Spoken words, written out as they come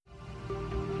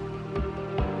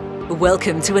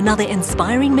Welcome to another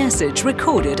inspiring message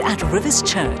recorded at Rivers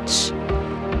Church.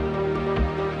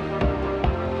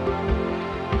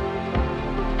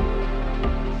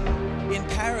 In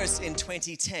Paris in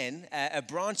 2010, a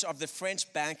branch of the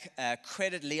French bank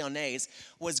Credit Lyonnais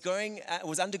was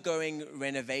undergoing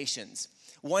renovations.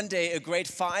 One day, a great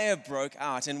fire broke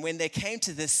out, and when they came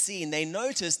to the scene, they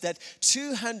noticed that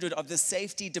 200 of the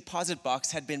safety deposit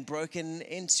boxes had been broken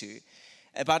into.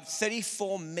 About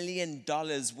 $34 million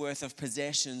worth of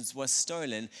possessions was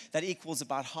stolen. That equals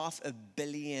about R500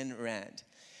 million.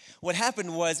 What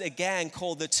happened was a gang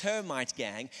called the Termite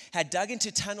Gang had dug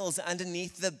into tunnels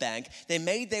underneath the bank. They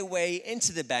made their way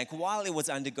into the bank while it was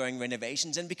undergoing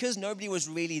renovations. And because nobody was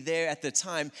really there at the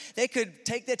time, they could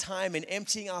take their time in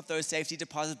emptying out those safety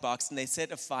deposit boxes, and they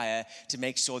set a fire to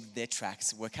make sure that their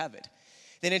tracks were covered.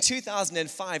 Then in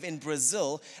 2005 in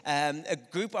Brazil, a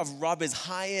group of robbers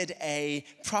hired a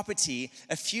property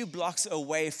a few blocks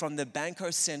away from the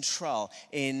Banco Central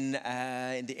in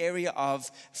the area of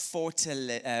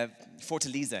Fortaleza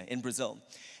in Brazil.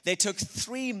 They took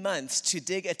 3 months to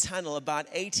dig a tunnel about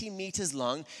 80 meters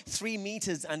long, 3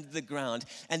 meters under the ground,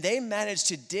 and they managed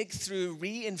to dig through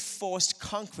reinforced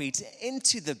concrete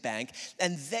into the bank,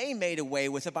 and they made away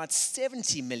with about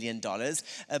 $70 million,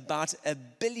 about R1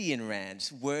 billion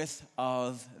worth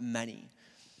of money.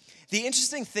 The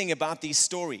interesting thing about these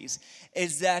stories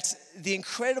is that the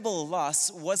incredible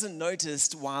loss wasn't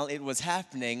noticed while it was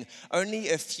happening. Only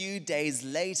a few days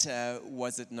later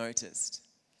was it noticed.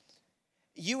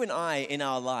 You and I, in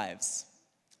our lives,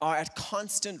 are at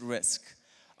constant risk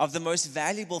of the most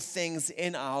valuable things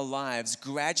in our lives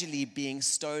gradually being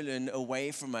stolen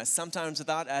away from us, sometimes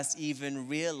without us even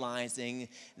realizing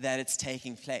that it's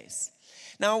taking place.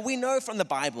 Now, we know from the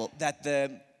Bible that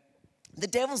the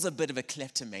devil's a bit of a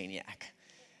kleptomaniac.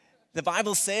 The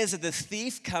Bible says that the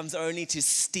thief comes only to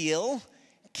steal,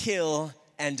 kill,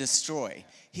 and destroy.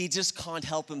 He just can't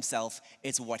help himself.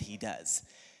 It's what he does.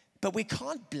 But we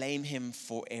can't blame him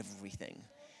for everything.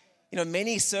 You know,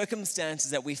 many circumstances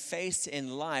that we face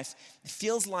in life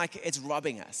feels like it's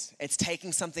robbing us. It's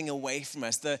taking something away from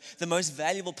us. The most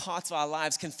valuable parts of our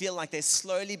lives can feel like they're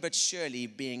slowly but surely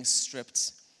being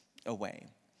stripped away.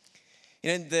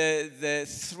 You know, the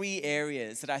three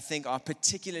areas that I think are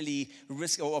particularly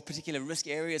particular risk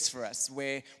areas for us,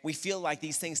 where we feel like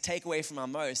these things take away from us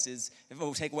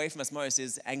most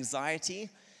is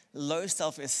anxiety, low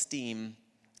self-esteem,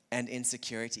 and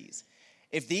insecurities.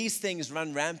 If these things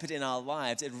run rampant in our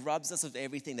lives, it robs us of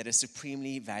everything that is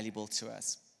supremely valuable to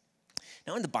us.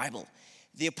 Now, in the Bible,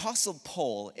 the Apostle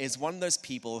Paul is one of those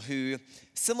people who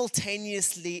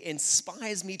simultaneously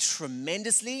inspires me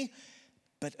tremendously,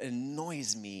 but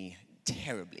annoys me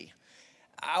terribly.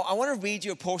 I want to read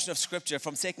you a portion of scripture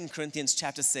from 2 Corinthians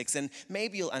chapter 6, and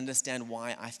maybe you'll understand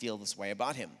why I feel this way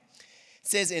about him. It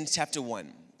says in chapter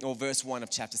 1, or verse 1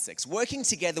 of chapter 6, working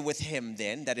together with him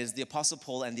then, that is the Apostle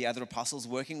Paul and the other apostles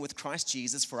working with Christ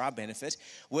Jesus for our benefit,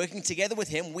 working together with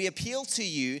him, we appeal to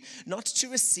you not to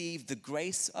receive the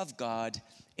grace of God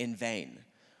in vain.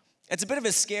 It's a bit of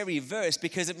a scary verse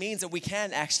because it means that we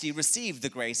can actually receive the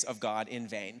grace of God in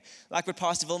vain. Like what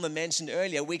Pastor Vilma mentioned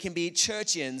earlier, we can be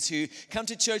churchians who come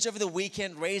to church over the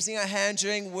weekend, raising our hand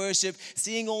during worship,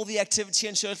 seeing all the activity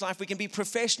in church life. We can be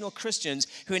professional Christians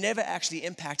who are never actually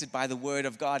impacted by the word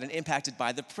of God and impacted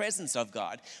by the presence of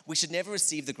God. We should never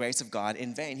receive the grace of God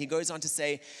in vain. He goes on to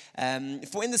say,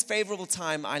 for in this favorable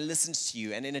time I listened to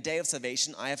you, and in a day of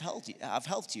salvation I have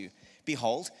helped you.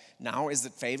 Behold, now is the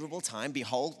favorable time.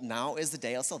 Behold, now is the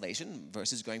day of salvation.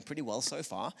 Verse is going pretty well so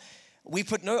far. We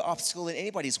put no obstacle in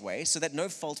anybody's way, so that no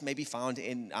fault may be found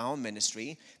in our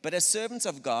ministry. But as servants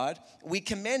of God, we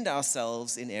commend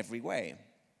ourselves in every way.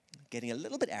 Getting a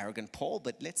little bit arrogant, Paul,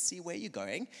 but let's see where you're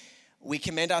going. We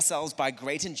commend ourselves by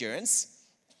great endurance,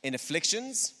 in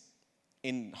afflictions,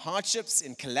 in hardships,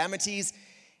 in calamities,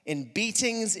 in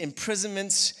beatings,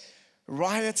 imprisonments,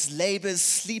 riots, labors,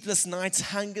 sleepless nights,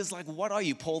 hungers. Like, what are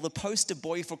you, Paul? The poster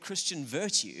boy for Christian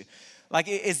virtue. Like,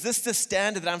 is this the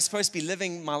standard that I'm supposed to be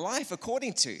living my life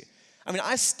according to? I mean,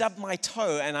 I stubbed my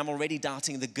toe and I'm already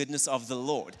doubting the goodness of the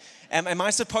Lord. Am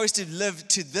I supposed to live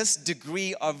to this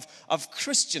degree of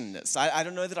Christianness? I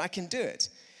don't know that I can do it.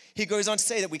 He goes on to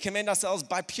say that we commend ourselves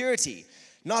by purity,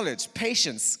 knowledge,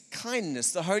 patience,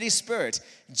 kindness, the Holy Spirit,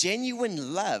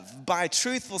 genuine love, by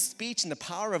truthful speech and the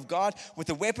power of God, with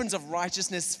the weapons of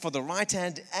righteousness for the right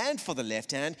hand and for the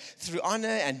left hand, through honor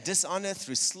and dishonor,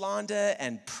 through slander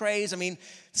and praise. I mean,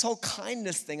 this whole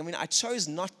kindness thing. I mean, I chose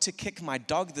not to kick my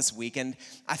dog this week, and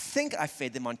I think I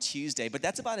fed them on Tuesday, but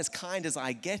that's about as kind as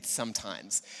I get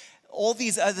sometimes. All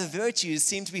these other virtues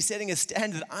seem to be setting a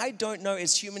standard that I don't know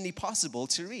is humanly possible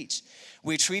to reach.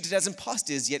 We're treated as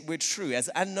impostors, yet we're true. As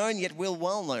unknown, yet we're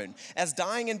well known. As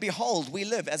dying, and behold, we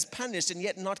live. As punished, and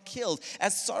yet not killed.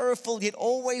 As sorrowful, yet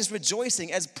always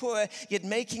rejoicing. As poor, yet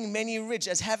making many rich.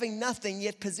 As having nothing,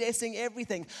 yet possessing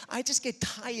everything. I just get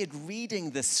tired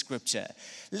reading this scripture,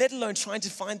 let alone trying to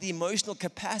find the emotional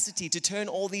capacity to turn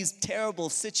all these terrible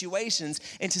situations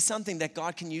into something that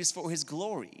God can use for His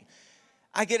glory.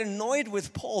 I get annoyed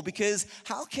with Paul because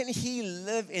how can he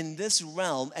live in this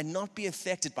realm and not be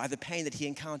affected by the pain that he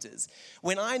encounters?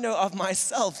 When I know of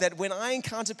myself that when I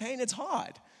encounter pain, it's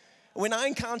hard. When I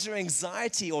encounter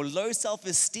anxiety or low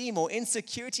self-esteem or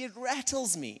insecurity, it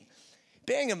rattles me.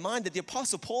 Bearing in mind that the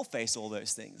Apostle Paul faced all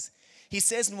those things. He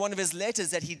says in one of his letters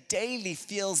that he daily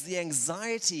feels the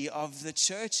anxiety of the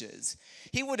churches.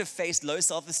 He would have faced low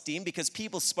self-esteem because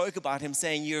people spoke about him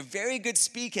saying, you're a very good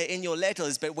speaker in your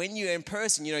letters, but when you're in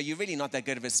person, you're really not that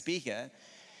good of a speaker.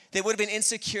 There would have been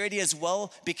insecurity as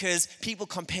well because people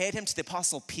compared him to the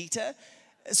Apostle Peter.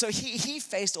 So he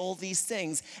faced all these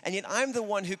things, and yet I'm the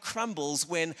one who crumbles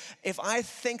when if I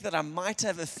think that I might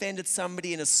have offended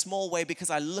somebody in a small way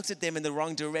because I looked at them in the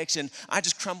wrong direction, I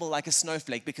just crumble like a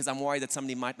snowflake because I'm worried that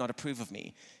somebody might not approve of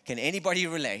me. Can anybody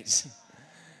relate?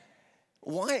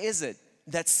 Why is it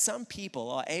that some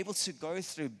people are able to go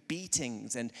through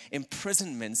beatings and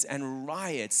imprisonments and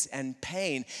riots and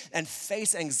pain and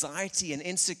face anxiety and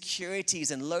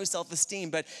insecurities and low self-esteem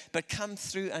but come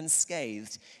through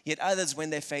unscathed, yet others,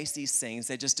 when they face these things,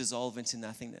 they just dissolve into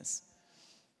nothingness?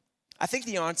 I think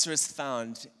the answer is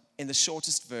found in the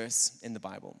shortest verse in the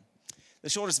Bible. The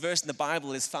shortest verse in the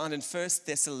Bible is found in 1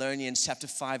 Thessalonians chapter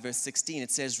 5, verse 16.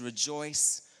 It says,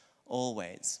 rejoice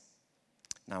always.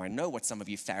 Now, I know what some of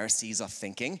you Pharisees are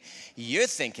thinking. You're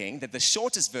thinking that the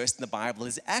shortest verse in the Bible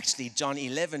is actually John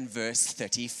 11, verse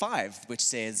 35, which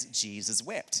says, Jesus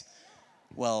wept.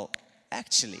 Well,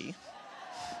 actually,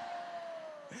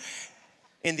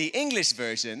 in the English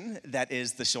version, that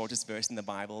is the shortest verse in the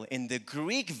Bible. In the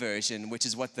Greek version, which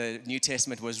is what the New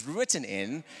Testament was written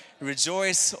in,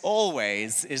 rejoice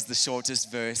always is the shortest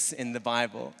verse in the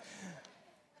Bible.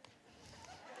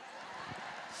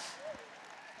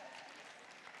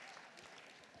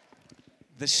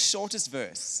 The shortest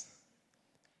verse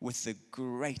with the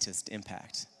greatest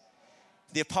impact.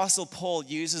 The Apostle Paul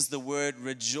uses the word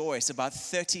rejoice about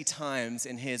 30 times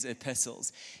in his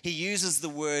epistles. He uses the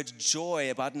word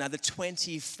joy about another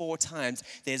 24 times.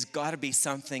 There's got to be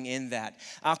something in that.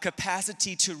 Our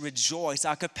capacity to rejoice,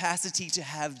 our capacity to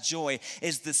have joy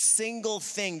is the single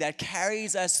thing that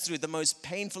carries us through the most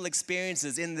painful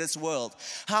experiences in this world.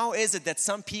 How is it that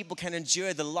some people can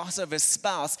endure the loss of a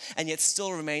spouse and yet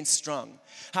still remain strong?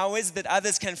 How is it that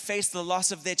others can face the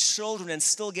loss of their children and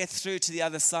still get through to the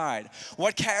other side?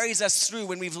 What carries us through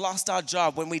when we've lost our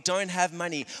job, when we don't have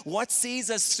money? What sees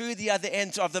us through the other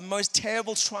end of the most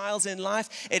terrible trials in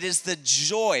life? It is the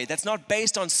joy that's not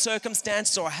based on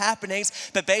circumstances or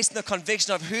happenings, but based on the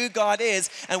conviction of who God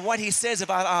is and what He says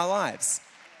about our lives.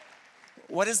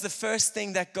 What is the first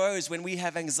thing that goes when we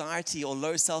have anxiety or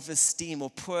low self-esteem or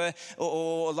poor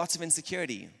or lots of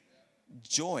insecurity?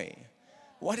 Joy.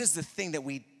 What is the thing that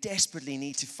we desperately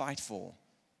need to fight for?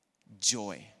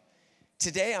 Joy.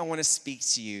 Today, I want to speak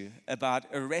to you about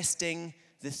arresting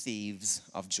the thieves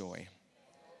of joy.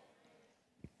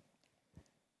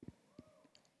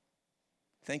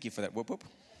 Thank you for that whoop whoop.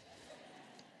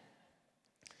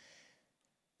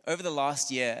 Over the last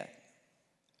year,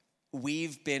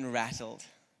 we've been rattled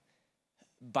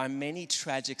by many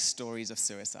tragic stories of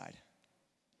suicide.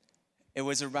 It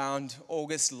was around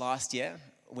August last year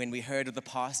when we heard of the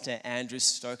pastor Andrew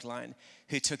Stokeline,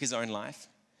 who took his own life.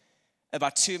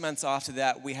 About 2 months after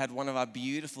that, we had one of our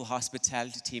beautiful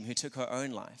hospitality team who took her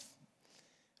own life.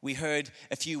 We heard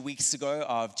a few weeks ago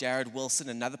of Jared Wilson,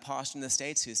 another pastor in the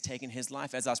States who's taken his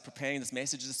life. As I was preparing this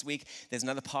message this week, there's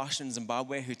another pastor in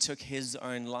Zimbabwe who took his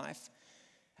own life.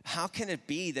 How can it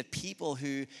be that people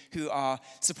who are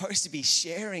supposed to be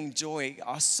sharing joy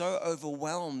are so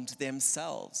overwhelmed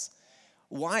themselves?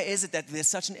 Why is it that there's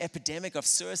such an epidemic of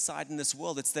suicide in this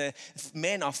world? It's the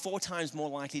men are 4 times more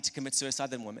likely to commit suicide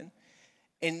than women.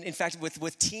 In fact,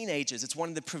 with teenagers, it's one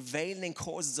of the prevailing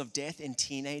causes of death in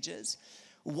teenagers.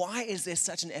 Why is there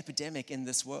such an epidemic in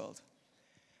this world?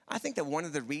 I think that one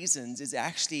of the reasons is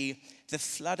actually the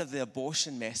flood of the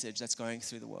abortion message that's going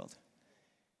through the world.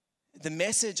 The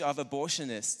message of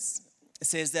abortionists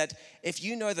says that if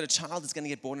you know that a child is going to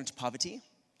get born into poverty,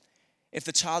 if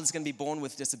the child is going to be born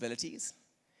with disabilities,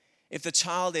 if the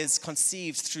child is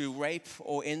conceived through rape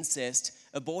or incest,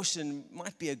 abortion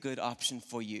might be a good option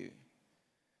for you.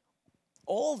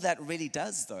 All that really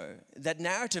does, though, that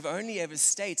narrative only ever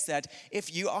states that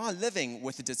if you are living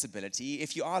with a disability,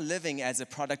 if you are living as a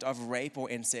product of rape or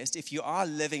incest, if you are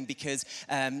living because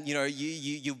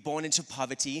you're born into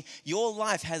poverty, your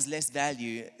life has less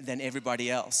value than everybody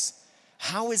else.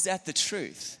 How is that the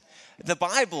truth? The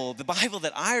Bible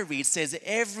that I read says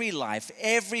every life,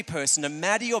 every person, no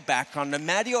matter your background, no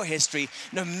matter your history,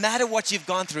 no matter what you've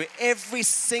gone through, every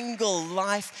single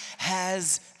life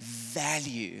has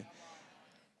value.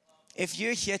 If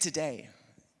you're here today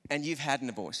and you've had an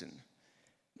abortion,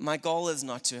 my goal is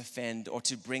not to offend or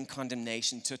to bring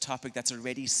condemnation to a topic that's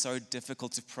already so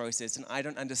difficult to process, and I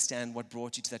don't understand what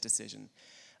brought you to that decision.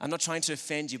 I'm not trying to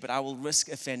offend you, but I will risk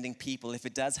offending people if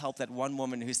it does help that one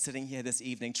woman who's sitting here this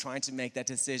evening trying to make that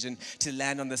decision to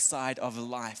land on the side of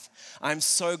life. I'm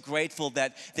so grateful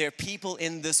that there are people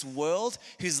in this world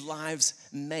whose lives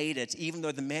made it, even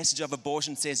though the message of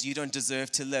abortion says you don't deserve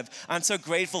to live. I'm so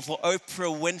grateful for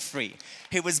Oprah Winfrey,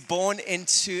 who was born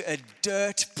into a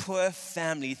dirt poor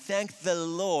family. Thank the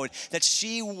Lord that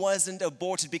she wasn't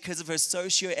aborted because of her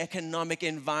socioeconomic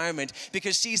environment,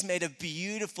 because she's made a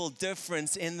beautiful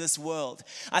difference in this world.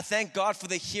 I thank God for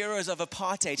the heroes of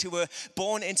apartheid who were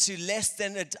born into less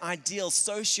than ideal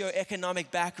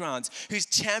socioeconomic backgrounds, who's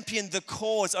championed the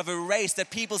cause of a race that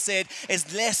people said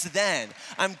is less than.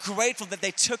 I'm grateful that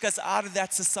they took us out of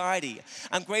that society.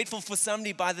 I'm grateful for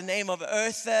somebody by the name of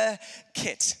Eartha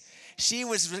Kitt. She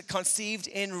was conceived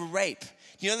in rape.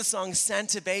 You know the song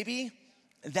Santa Baby?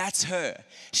 That's her.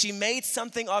 She made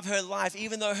something of her life,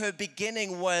 even though her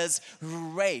beginning was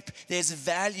rape. There's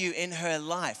value in her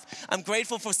life. I'm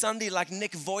grateful for somebody like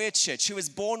Nick Vujicic, who was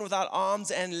born without arms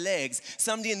and legs.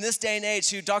 Somebody in this day and age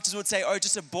who doctors would say, oh,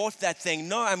 just abort that thing.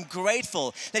 No, I'm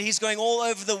grateful that he's going all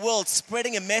over the world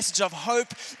spreading a message of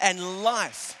hope and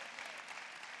life.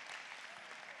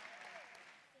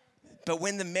 But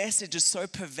when the message is so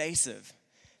pervasive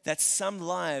that some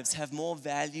lives have more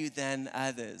value than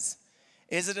others,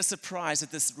 is it a surprise that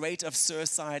this rate of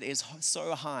suicide is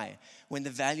so high when the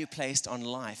value placed on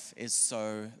life is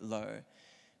so low?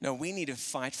 No, we need to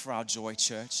fight for our joy,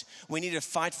 church. We need to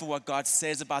fight for what God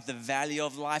says about the value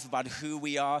of life, about who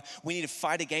we are. We need to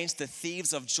fight against the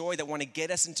thieves of joy that want to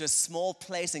get us into a small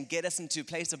place and get us into a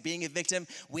place of being a victim.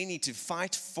 We need to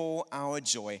fight for our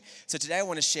joy. So today I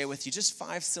want to share with you just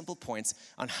 5 simple points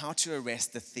on how to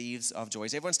arrest the thieves of joy.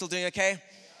 Is everyone still doing okay?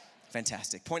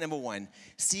 Fantastic. Point number 1,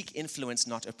 seek influence,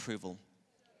 not approval.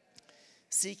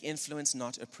 Seek influence,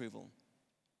 not approval.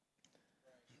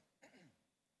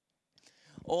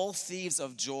 All thieves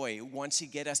of joy want to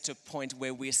get us to a point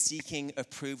where we're seeking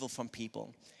approval from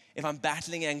people. If I'm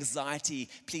battling anxiety,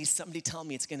 please somebody tell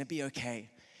me it's going to be okay.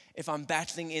 If I'm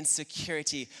battling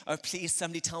insecurity, oh, please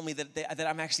somebody tell me that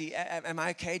I'm actually, am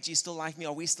I okay? Do you still like me?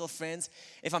 Are we still friends?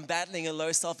 If I'm battling a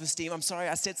low self-esteem, I'm sorry,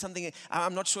 I said something,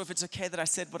 I'm not sure if it's okay that I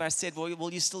said what I said.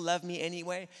 Will you still love me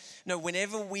anyway? No,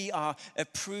 whenever we are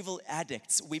approval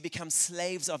addicts, we become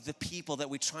slaves of the people that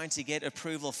we're trying to get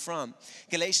approval from.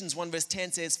 Galatians 1 verse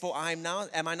 10 says, for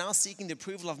am I now seeking the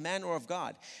approval of man or of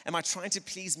God? Am I trying to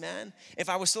please man? If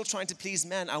I was still trying to please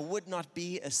man, I would not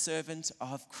be a servant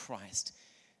of Christ.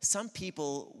 Some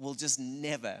people will just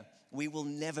we will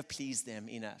never please them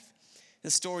enough.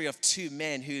 The story of 2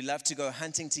 men who love to go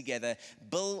hunting together,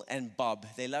 Bill and Bob.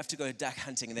 They love to go duck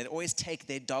hunting, and they'd always take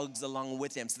their dogs along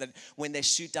with them so that when they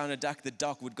shoot down a duck, the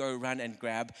dog would go run and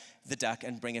grab the duck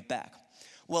and bring it back.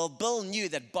 Well, Bill knew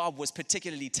that Bob was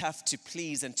particularly tough to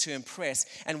please and to impress,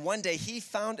 and one day he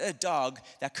found a dog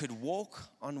that could walk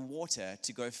on water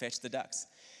to go fetch the ducks.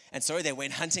 And so they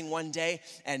went hunting one day,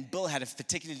 and Bill had a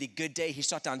particularly good day. He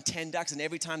shot down 10 ducks, and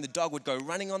every time the dog would go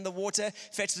running on the water,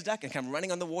 fetch the duck, and come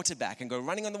running on the water back, and go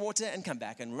running on the water and come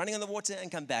back, and running on the water and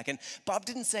come back. And Bob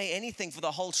didn't say anything for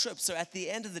the whole trip. So at the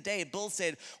end of the day, Bill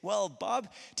said, well, Bob,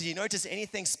 did you notice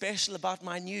anything special about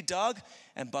my new dog?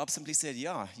 And Bob simply said,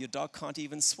 yeah, your dog can't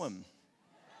even swim.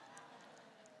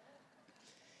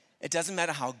 It doesn't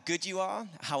matter how good you are,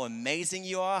 how amazing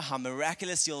you are, how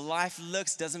miraculous your life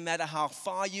looks. Doesn't matter how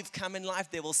far you've come in life.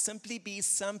 There will simply be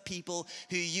some people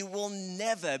who you will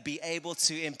never be able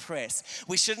to impress.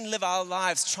 We shouldn't live our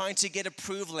lives trying to get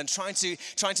approval and trying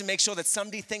to make sure that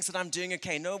somebody thinks that I'm doing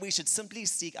okay. No, we should simply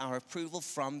seek our approval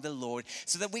from the Lord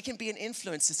so that we can be an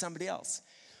influence to somebody else.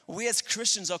 We as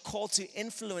Christians are called to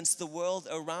influence the world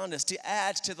around us, to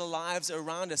add to the lives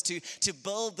around us, to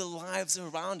build the lives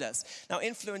around us. Now,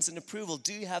 influence and approval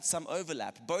do have some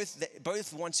overlap.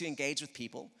 Both want to engage with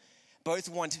people. Both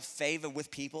want favor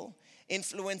with people.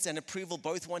 Influence and approval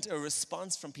both want a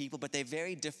response from people, but they're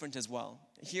very different as well.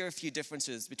 Here are a few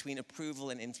differences between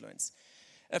approval and influence.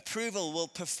 Approval will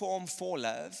perform for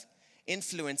love.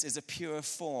 Influence is a pure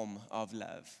form of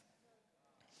love.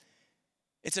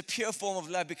 It's a pure form of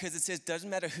love because it says, doesn't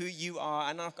matter who you are.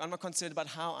 I'm not concerned about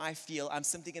how I feel. I'm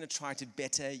simply going to try to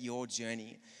better your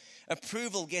journey.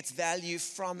 Approval gets value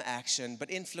from action,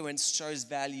 but influence shows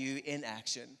value in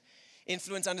action.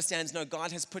 Influence understands, no,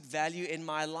 God has put value in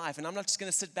my life, and I'm not just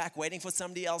going to sit back waiting for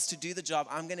somebody else to do the job.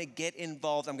 I'm going to get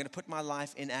involved. I'm going to put my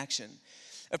life in action.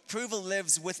 Approval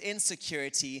lives within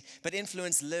security, but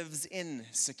influence lives in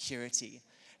security.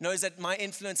 Knows that my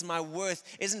influence and my worth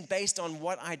isn't based on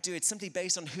what I do. It's simply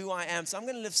based on who I am. So I'm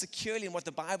going to live securely in what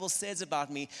the Bible says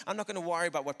about me. I'm not going to worry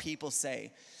about what people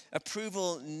say.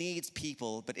 Approval needs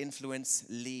people, but influence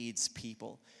leads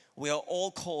people. We are all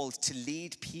called to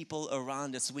lead people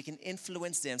around us so we can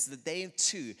influence them so that they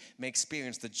too may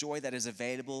experience the joy that is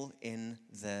available in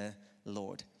the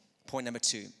Lord. Point number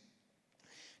 2. You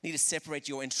need to separate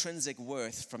your intrinsic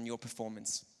worth from your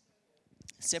performance.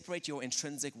 Separate your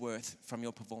intrinsic worth from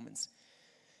your performance.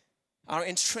 Our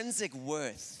intrinsic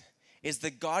worth is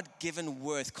the God-given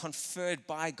worth conferred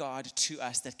by God to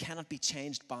us that cannot be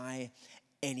changed by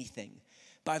anything.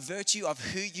 By virtue of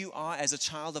who you are as a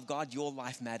child of God, your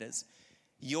life matters.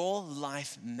 Your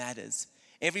life matters.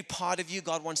 Every part of you,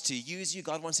 God wants to use you.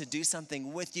 God wants to do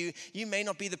something with you. You may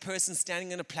not be the person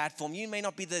standing on a platform. You may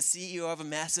not be the CEO of a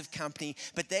massive company,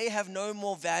 but they have no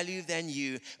more value than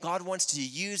you. God wants to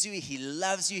use you. He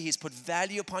loves you. He's put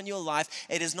value upon your life.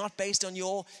 It is not based on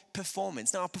your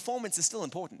performance. Now, performance is still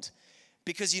important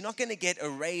because you're not going to get a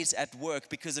raise at work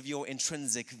because of your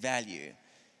intrinsic value.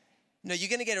 No, you're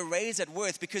going to get a raise at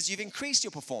work because you've increased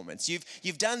your performance.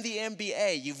 You've done the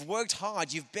MBA. You've worked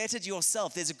hard. You've bettered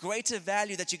yourself. There's a greater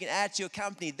value that you can add to your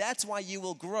company. That's why you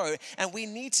will grow. And we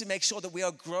need to make sure that we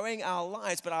are growing our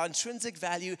lives, but our intrinsic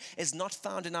value is not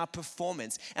found in our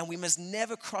performance. And we must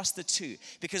never cross the two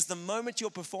because the moment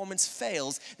your performance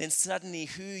fails, then suddenly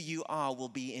who you are will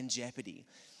be in jeopardy.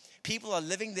 People are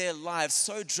living their lives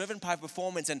so driven by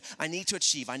performance and I need to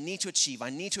achieve, I need to achieve, I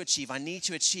need to achieve, I need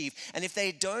to achieve. And if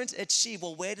they don't achieve,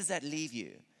 well, where does that leave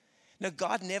you? No,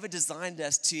 God never designed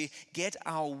us to get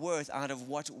our worth out of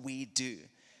what we do.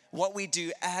 What we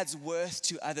do adds worth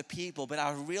to other people, but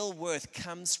our real worth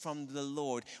comes from the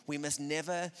Lord. We must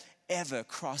never, ever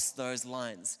cross those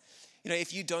lines. You know,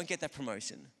 if you don't get that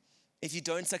promotion, if you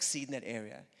don't succeed in that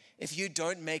area, if you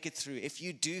don't make it through, if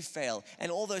you do fail,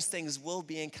 and all those things will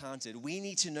be encountered, we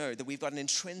need to know that we've got an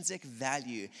intrinsic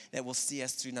value that will see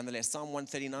us through nonetheless. Psalm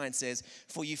 139 says,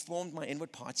 "For you formed my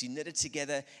inward parts, you knitted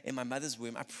together in my mother's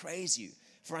womb. I praise you,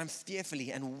 for I'm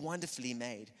fearfully and wonderfully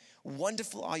made.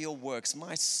 Wonderful are your works,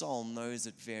 my soul knows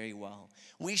it very well."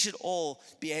 We should all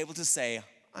be able to say,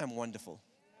 I'm wonderful.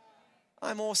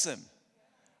 I'm awesome.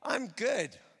 I'm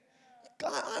good.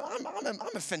 I'm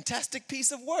a fantastic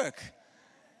piece of work.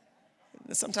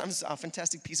 Sometimes our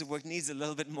fantastic piece of work needs a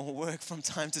little bit more work from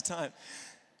time to time.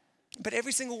 But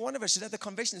every single one of us should have the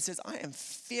conviction that says, I am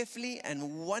fearfully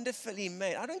and wonderfully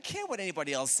made. I don't care what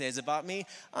anybody else says about me.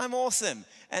 I'm awesome,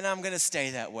 and I'm going to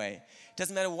stay that way. It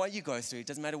doesn't matter what you go through. It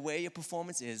doesn't matter where your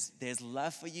performance is. There's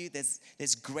love for you.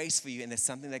 There's grace for you, and there's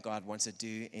something that God wants to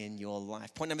do in your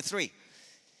life. Point number 3,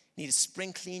 you need to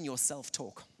spring clean your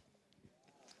self-talk.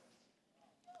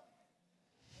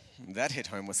 That hit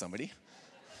home with somebody.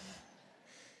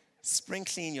 Spring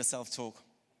clean your self-talk.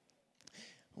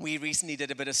 We recently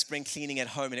did a bit of spring cleaning at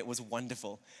home, and it was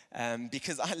wonderful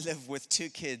because I live with 2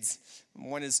 kids.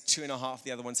 One is 2.5,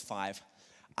 the other one's 5.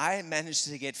 I managed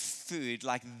to get food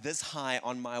like this high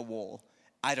on my wall.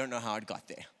 I don't know how it got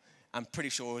there. I'm pretty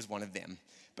sure it was one of them.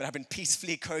 But I've been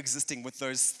peacefully coexisting with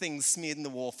those things smeared in the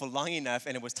wall for long enough,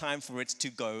 and it was time for it to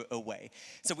go away.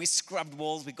 So we scrubbed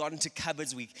walls, we got into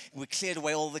cupboards, we cleared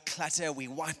away all the clutter, we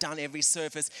wiped down every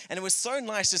surface, and it was so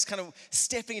nice just kind of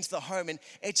stepping into the home, and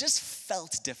it just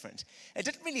felt different. It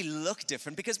didn't really look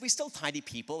different because we're still tidy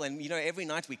people, and you know, every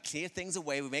night we clear things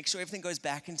away, we make sure everything goes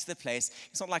back into the place.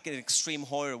 It's not like an extreme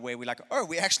horror where we're like, oh,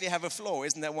 we actually have a floor,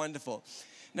 isn't that wonderful?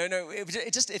 No,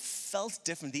 it felt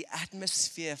different. The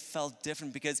atmosphere felt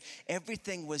different because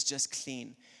everything was just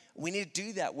clean. We need to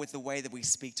do that with the way that we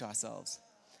speak to ourselves.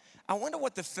 I wonder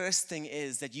what the first thing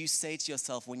is that you say to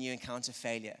yourself when you encounter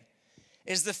failure.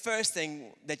 Is the first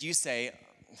thing that you say,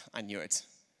 I knew it.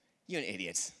 You're an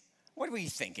idiot. What were you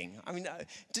thinking? I mean,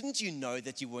 didn't you know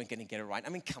that you weren't going to get it right? I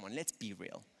mean, come on, let's be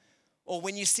real. Or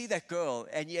when you see that girl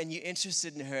and you're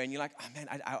interested in her and you're like, oh man,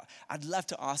 I'd love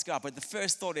to ask her out, but the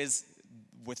first thought is,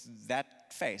 with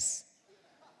that face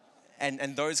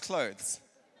and those clothes,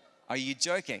 are you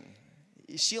joking?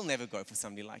 She'll never go for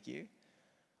somebody like you.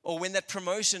 Or when that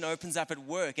promotion opens up at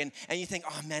work and you think,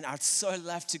 oh man, I'd so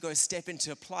love to go step in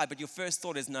to apply, but your first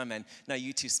thought is, no man, no,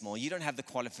 you're too small. You don't have the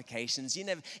qualifications.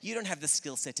 You don't have the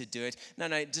skill set to do it. No,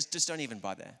 just don't even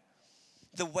bother.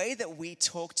 The way that we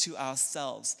talk to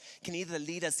ourselves can either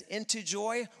lead us into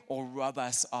joy or rob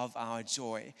us of our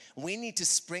joy. We need to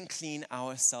spring clean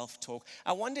our self-talk.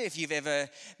 I wonder if you've ever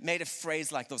made a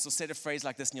phrase like this or said a phrase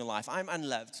like this in your life. I'm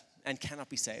unloved and cannot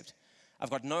be saved. I've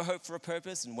got no hope for a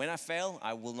purpose, and when I fail,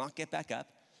 I will not get back up.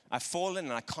 I've fallen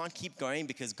and I can't keep going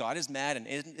because God is mad and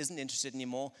isn't interested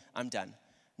anymore. I'm done.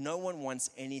 No one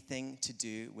wants anything to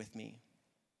do with me.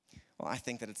 Well, I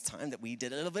think that it's time that we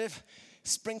did a little bit of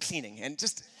spring cleaning and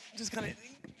just kind of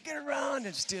get around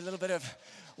and just do a little bit of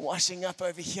washing up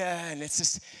over here, and let's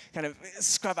just kind of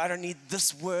scrub. I don't need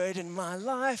this word in my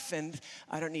life, and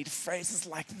I don't need phrases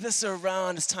like this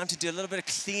around. It's time to do a little bit of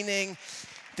cleaning,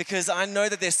 because I know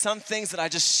that there's some things that I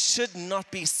just should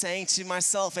not be saying to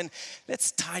myself, and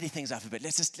let's tidy things up a bit.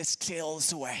 Let's clear all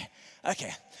this away.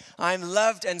 Okay, I'm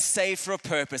loved and saved for a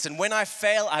purpose, and when I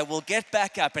fail, I will get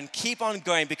back up and keep on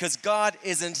going because God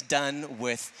isn't done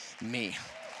with me.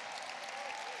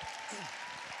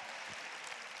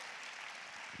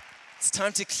 It's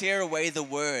time to clear away the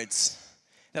words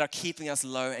that are keeping us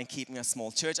low and keeping us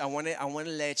small. Church, I want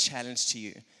to lay a challenge to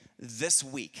you this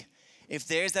week. If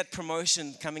there's that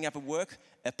promotion coming up at work,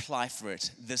 apply for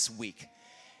it this week.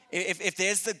 If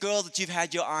there's the girl that you've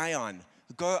had your eye on,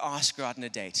 go ask her out on a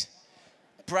date.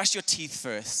 Brush your teeth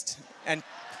first and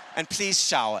please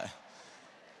shower.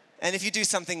 And if you do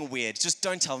something weird, just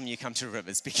don't tell them you come to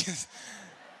Rivers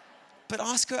but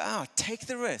ask her out. Take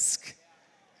the risk.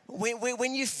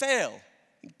 When you fail,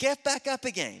 get back up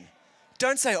again.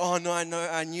 Don't say, oh no,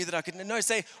 I knew that I couldn't. No,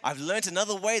 say, I've learned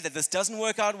another way that this doesn't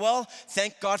work out well.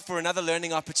 Thank God for another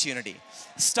learning opportunity.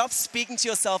 Stop speaking to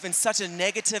yourself in such a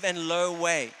negative and low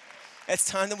way. It's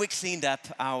time that we cleaned up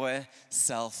our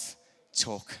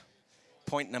self-talk.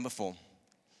 Point number 4,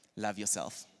 love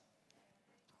yourself.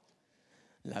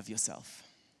 Love yourself.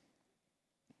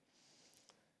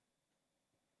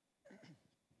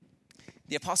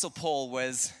 The Apostle Paul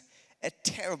was a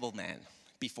terrible man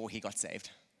before he got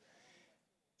saved.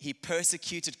 He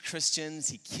persecuted Christians,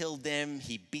 he killed them,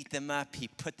 he beat them up, he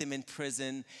put them in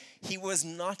prison. He was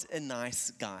not a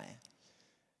nice guy.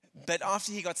 But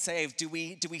after he got saved, do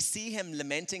we see him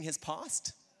lamenting his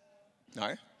past?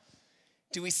 No.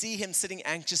 Do we see him sitting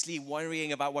anxiously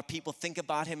worrying about what people think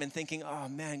about him and thinking, oh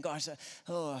man, gosh, I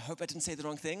hope I didn't say the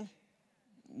wrong thing?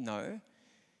 No.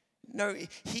 No,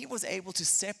 he was able to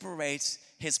separate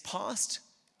his past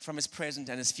from his present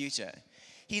and his future.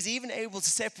 He's even able to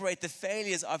separate the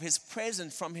failures of his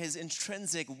present from his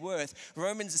intrinsic worth.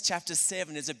 Romans chapter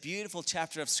 7 is a beautiful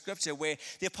chapter of scripture where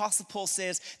the Apostle Paul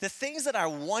says, the things that I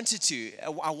want to do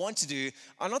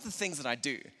are not the things that I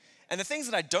do. And the things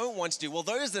that I don't want to do, well,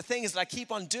 those are the things that I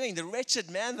keep on doing. The wretched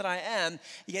man that I am,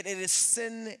 yet it is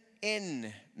sin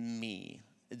in me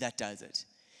that does it.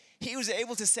 He was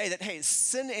able to say that, hey,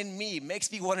 sin in me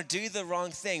makes me want to do the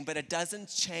wrong thing, but it doesn't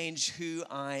change who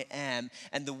I am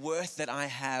and the worth that I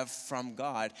have from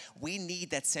God. We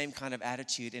need that same kind of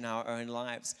attitude in our own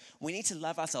lives. We need to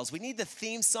love ourselves. We need the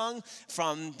theme song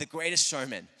from The Greatest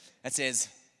Showman that says,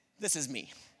 this is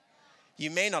me. You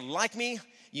may not like me.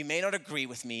 You may not agree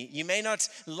with me. You may not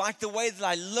like the way that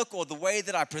I look or the way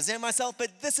that I present myself, but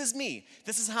this is me.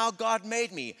 This is how God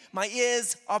made me. My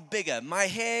ears are bigger. My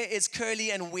hair is curly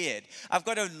and weird. I've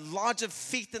got a larger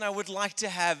feet than I would like to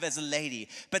have as a lady,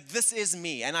 but this is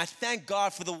me. And I thank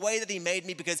God for the way that He made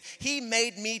me because He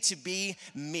made me to be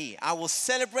me. I will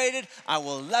celebrate it. I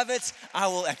will love it. I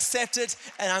will accept it,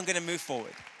 and I'm going to move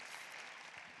forward.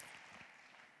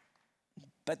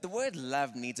 But the word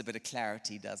love needs a bit of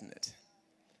clarity, doesn't it?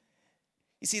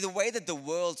 You see, the way that the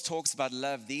world talks about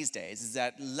love these days is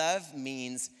that love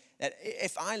means that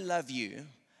if I love you,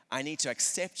 I need to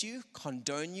accept you,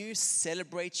 condone you,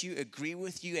 celebrate you, agree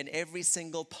with you, and every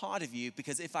single part of you,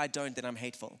 because if I don't, then I'm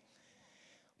hateful.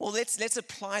 Well, let's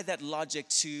apply that logic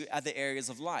to other areas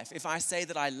of life. If I say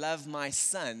that I love my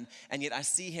son, and yet I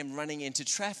see him running into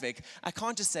traffic, I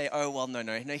can't just say, oh, well, no,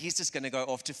 he's just going to go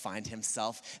off to find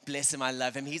himself. Bless him, I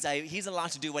love him. He's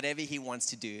allowed to do whatever he wants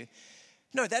to do.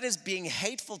 No, that is being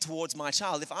hateful towards my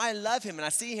child. If I love him and I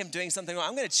see him doing something wrong,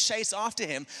 I'm going to chase after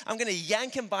him. I'm going to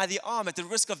yank him by the arm at the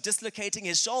risk of dislocating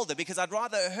his shoulder because I'd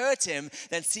rather hurt him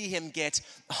than see him get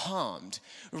harmed.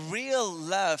 Real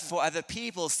love for other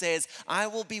people says, I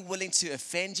will be willing to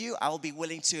offend you. I will be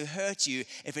willing to hurt you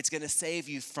if it's going to save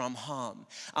you from harm.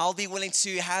 I'll be willing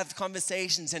to have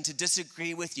conversations and to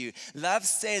disagree with you. Love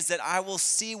says that I will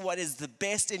see what is the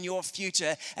best in your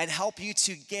future and help you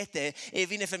to get there,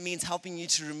 even if it means helping you you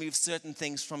to remove certain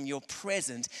things from your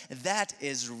present. That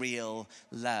is real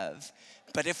love.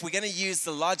 But if we're going to use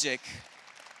the logic,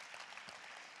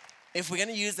 if we're going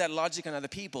to use that logic on other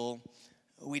people,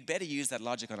 we'd better use that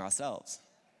logic on ourselves.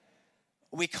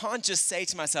 We can't just say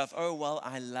to myself, oh, well,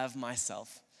 I love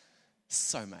myself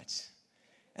so much.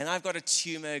 And I've got a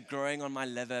tumor growing on my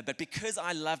liver, but because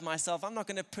I love myself, I'm not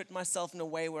going to put myself in a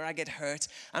way where I get hurt.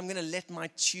 I'm going to let my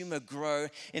tumor grow.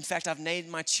 In fact, I've named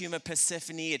my tumor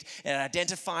Persephone. It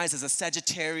identifies as a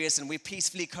Sagittarius, and we're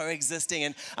peacefully coexisting.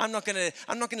 And I'm not going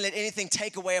to let anything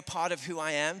take away a part of who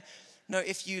I am. No,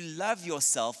 if you love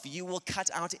yourself, you will cut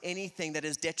out anything that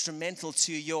is detrimental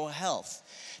to your health.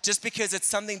 Just because it's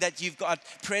something that you've got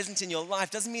present in your life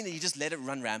doesn't mean that you just let it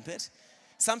run rampant.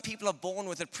 Some people are born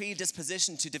with a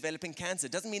predisposition to developing cancer.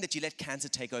 It doesn't mean that you let cancer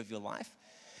take over your life.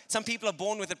 Some people are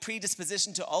born with a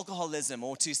predisposition to alcoholism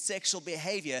or to sexual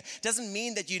behavior. It doesn't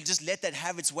mean that you just let that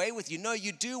have its way with you. No,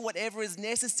 you do whatever is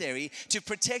necessary to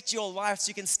protect your life so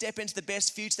you can step into the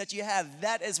best future that you have.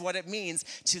 That is what it means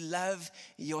to love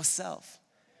yourself.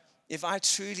 If I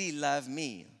truly love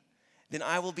me, then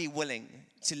I will be willing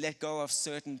to let go of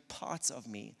certain parts of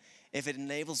me if it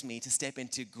enables me to step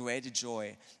into greater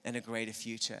joy and a greater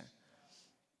future.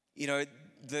 You know,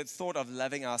 the thought of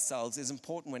loving ourselves is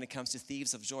important when it comes to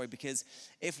thieves of joy, because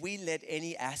if we let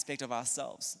any aspect of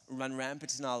ourselves run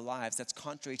rampant in our lives that's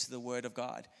contrary to the Word of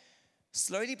God,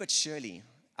 slowly but surely,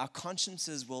 our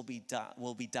consciences will be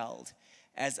dulled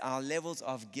as our levels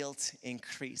of guilt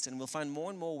increase, and we'll find more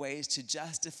and more ways to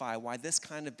justify why this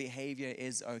kind of behavior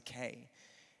is okay.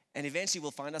 And eventually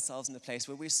we'll find ourselves in a place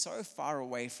where we're so far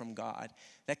away from God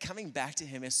that coming back to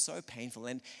Him is so painful,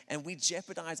 and we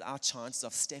jeopardize our chances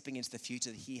of stepping into the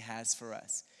future that He has for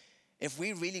us. If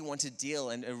we really want to deal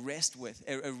and arrest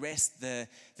the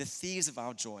thieves of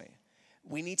our joy,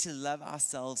 we need to love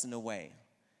ourselves in a way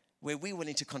where we're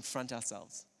willing to confront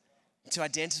ourselves, to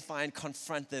identify and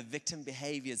confront the victim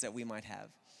behaviors that we might have,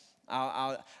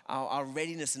 our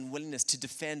readiness and willingness to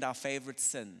defend our favorite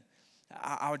sin,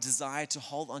 our desire to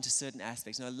hold on to certain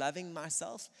aspects. You know, loving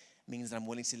myself means that I'm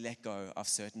willing to let go of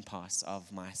certain parts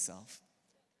of myself.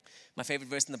 My favorite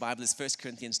verse in the Bible is 1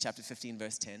 Corinthians chapter 15,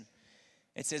 verse 10.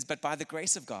 It says, "But by the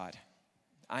grace of God,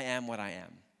 I am what I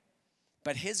am.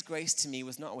 But His grace to me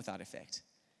was not without effect.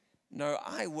 No,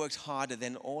 I worked harder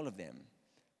than all of them.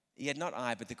 Yet not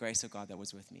I, but the grace of God that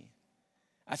was with me."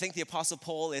 I think the Apostle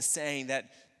Paul is saying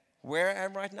that where I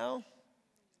am right now,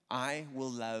 I will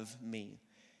love me,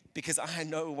 because I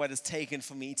know what it's taken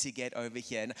for me to get over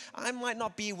here. And I might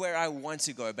not be where I want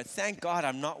to go, but thank God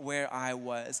I'm not where I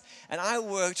was. And I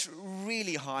worked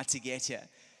really hard to get here.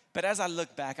 But as I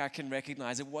look back, I can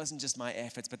recognize it wasn't just my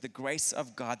efforts, but the grace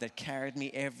of God that carried me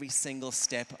every single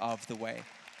step of the way.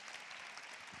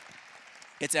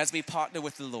 It's as we partner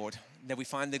with the Lord that we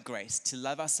find the grace to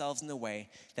love ourselves in a way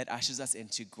that ushers us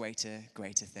into greater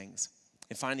things.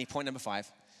 And finally, point number 5,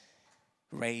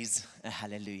 raise a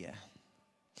hallelujah.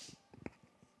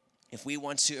 If we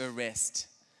want to arrest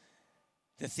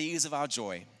the thieves of our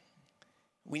joy,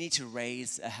 we need to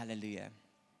raise a hallelujah.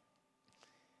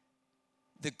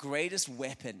 The greatest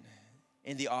weapon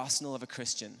in the arsenal of a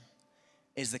Christian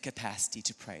is the capacity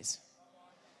to praise.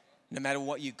 No matter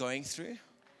what you're going through,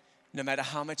 no matter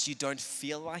how much you don't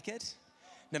feel like it,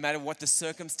 no matter what the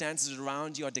circumstances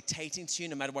around you are dictating to you,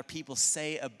 no matter what people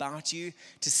say about you,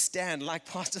 to stand like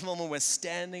Pastor Milman was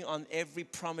standing on every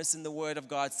promise in the Word of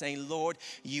God, saying, Lord,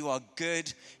 you are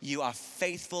good, you are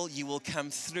faithful, you will come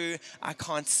through. I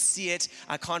can't see it,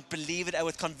 I can't believe it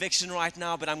with conviction right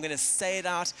now, but I'm going to say it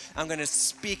out, I'm going to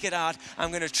speak it out,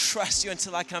 I'm going to trust you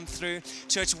until I come through.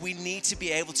 Church, we need to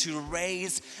be able to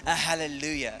raise a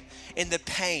hallelujah in the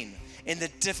pain, in the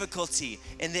difficulty,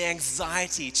 in the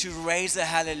anxiety, to raise a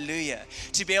hallelujah,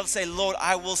 to be able to say, Lord,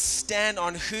 I will stand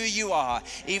on who you are,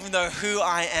 even though who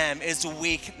I am is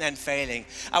weak and failing.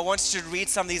 I want to read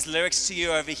some of these lyrics to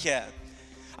you over here.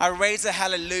 I raise a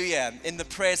hallelujah in the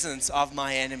presence of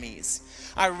my enemies.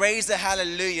 I raise a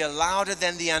hallelujah louder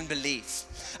than the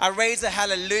unbelief. I raise a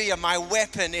hallelujah, my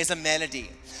weapon is a melody.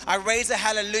 I raise a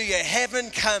hallelujah, heaven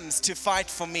comes to fight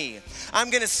for me. I'm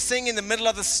going to sing in the middle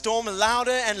of the storm louder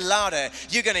and louder.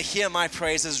 You're going to hear my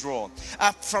praises roar.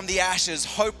 Up from the ashes,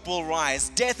 hope will rise.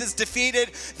 Death is defeated,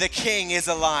 the King is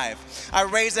alive. I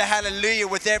raise a hallelujah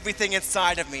with everything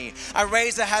inside of me. I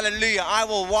raise a hallelujah, I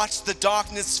will watch the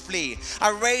darkness flee. I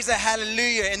raise a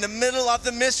hallelujah in the middle of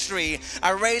the mystery.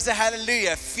 I raise a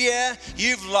hallelujah, fear,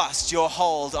 you've lost your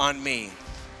hold on me.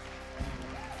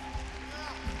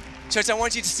 Church, I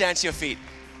want you to stand to your feet.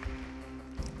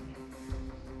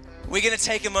 We're going to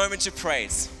take a moment to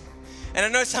praise. And I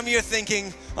know some of you are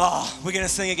thinking, oh, we're going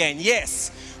to sing again.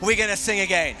 Yes, we're going to sing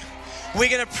again. we're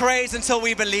going to praise until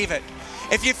we believe it.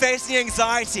 If you're facing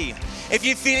anxiety, if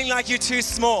you're feeling like you're too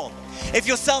small, if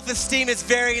your self-esteem is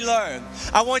very low,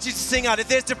 I want you to sing out. If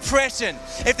there's depression,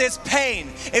 if there's pain,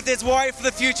 if there's worry for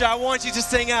the future, I want you to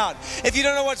sing out. If you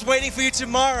don't know what's waiting for you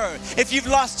tomorrow, if you've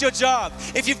lost your job,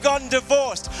 if you've gotten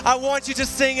divorced, I want you to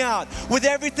sing out. With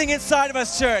everything inside of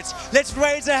us, church, let's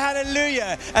raise a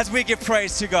hallelujah as we give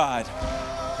praise to God.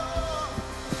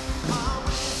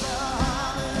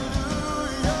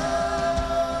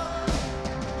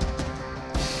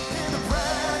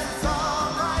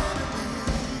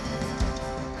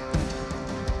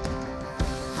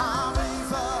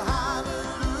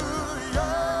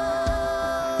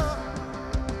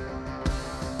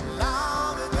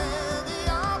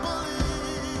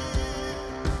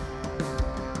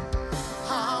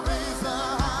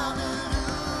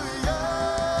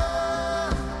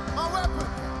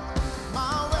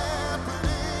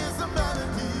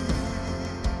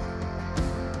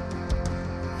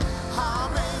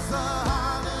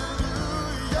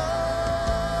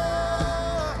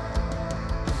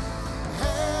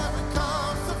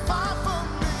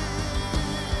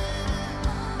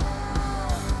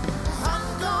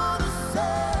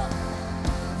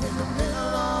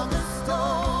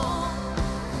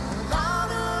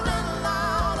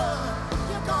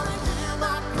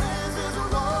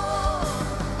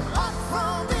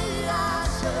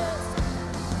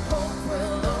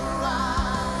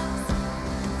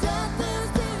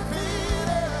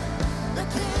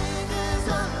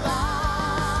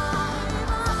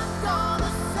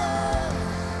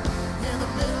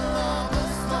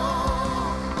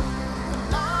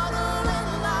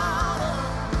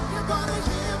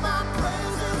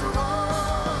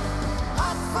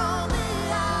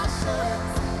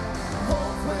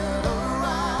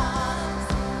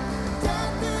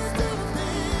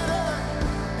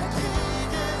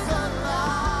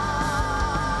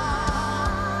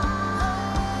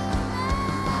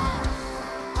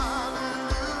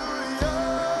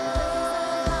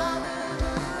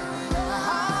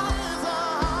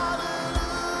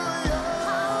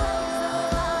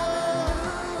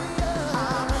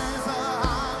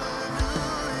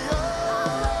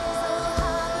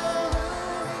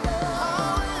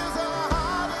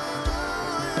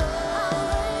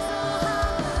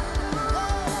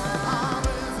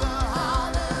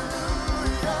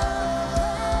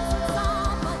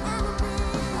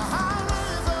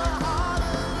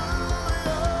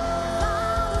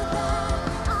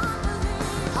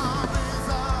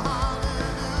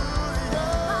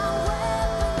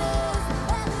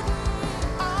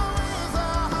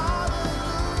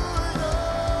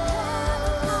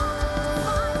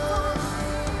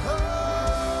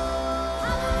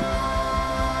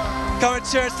 Come on,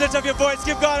 church, lift up your voice,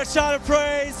 give God a shout of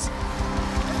praise.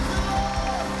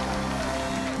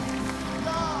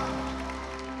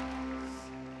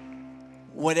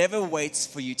 Whatever waits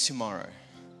for you tomorrow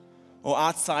or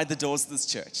outside the doors of this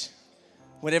church,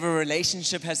 whatever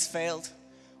relationship has failed,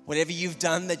 whatever you've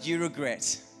done that you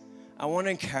regret, I want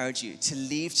to encourage you to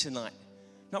leave tonight,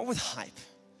 not with hype,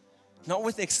 not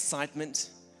with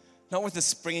excitement, not with a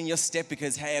spring in your step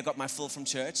because, hey, I got my fill from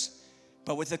church,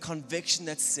 but with a conviction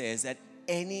that says at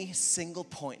any single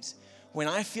point, when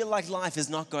I feel like life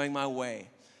is not going my way,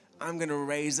 I'm going to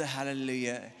raise a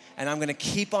hallelujah and I'm going to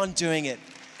keep on doing it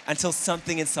until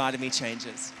something inside of me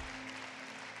changes.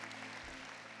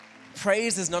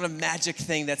 Praise is not a magic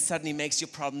thing that suddenly makes your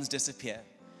problems disappear.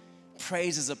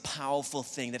 Praise is a powerful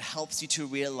thing that helps you to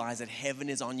realize that heaven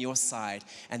is on your side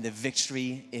and the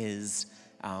victory is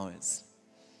ours.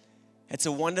 It's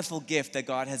a wonderful gift that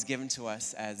God has given to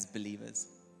us as believers.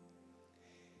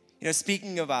 You know,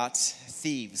 speaking about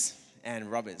thieves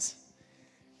and robbers,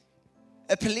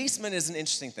 a policeman is an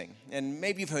interesting thing. And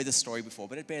maybe you've heard this story before,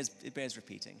 but it bears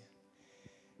repeating.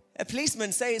 A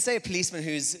policeman, say a policeman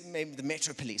who's maybe the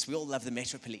Metro Police. We all love the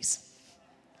Metro Police.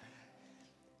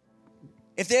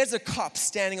 If there's a cop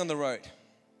standing on the road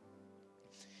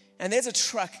and there's a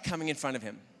truck coming in front of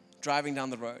him, driving down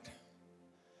the road,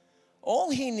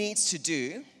 all he needs to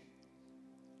do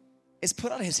is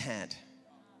put out his hand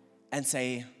and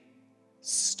say,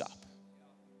 stop.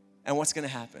 And what's going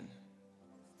to happen?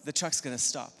 The truck's going to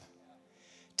stop.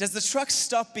 Does the truck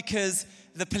stop because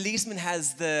the policeman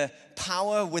has the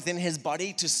power within his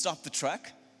body to stop the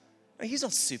truck? No, he's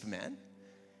not Superman.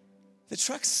 The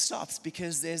truck stops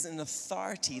because there's an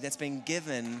authority that's been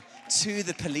given to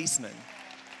the policeman.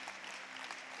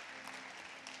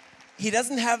 He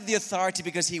doesn't have the authority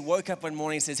because he woke up one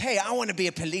morning and says, hey, I want to be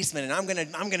a policeman and I'm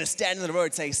going to stand in the road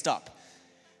and say, stop.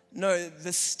 No,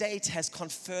 the state has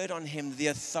conferred on him the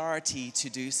authority to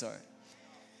do so.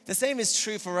 The same is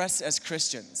true for us as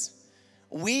Christians.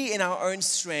 We, in our own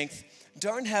strength,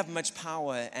 don't have much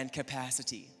power and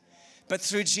capacity. But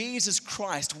through Jesus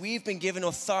Christ, we've been given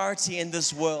authority in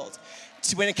this world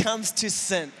when it comes to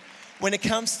sin, when it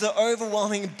comes to the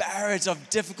overwhelming barrage of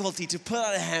difficulty, to put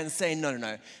out a hand and say,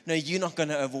 no, you're not going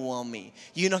to overwhelm me.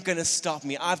 You're not going to stop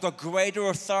me. I've got greater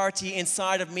authority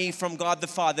inside of me from God the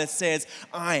Father that says,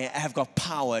 I have got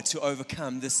power to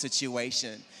overcome this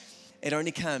situation. It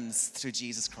only comes through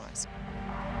Jesus Christ.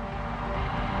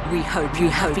 We hope you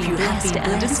have been blessed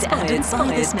and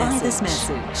inspired by this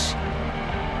message.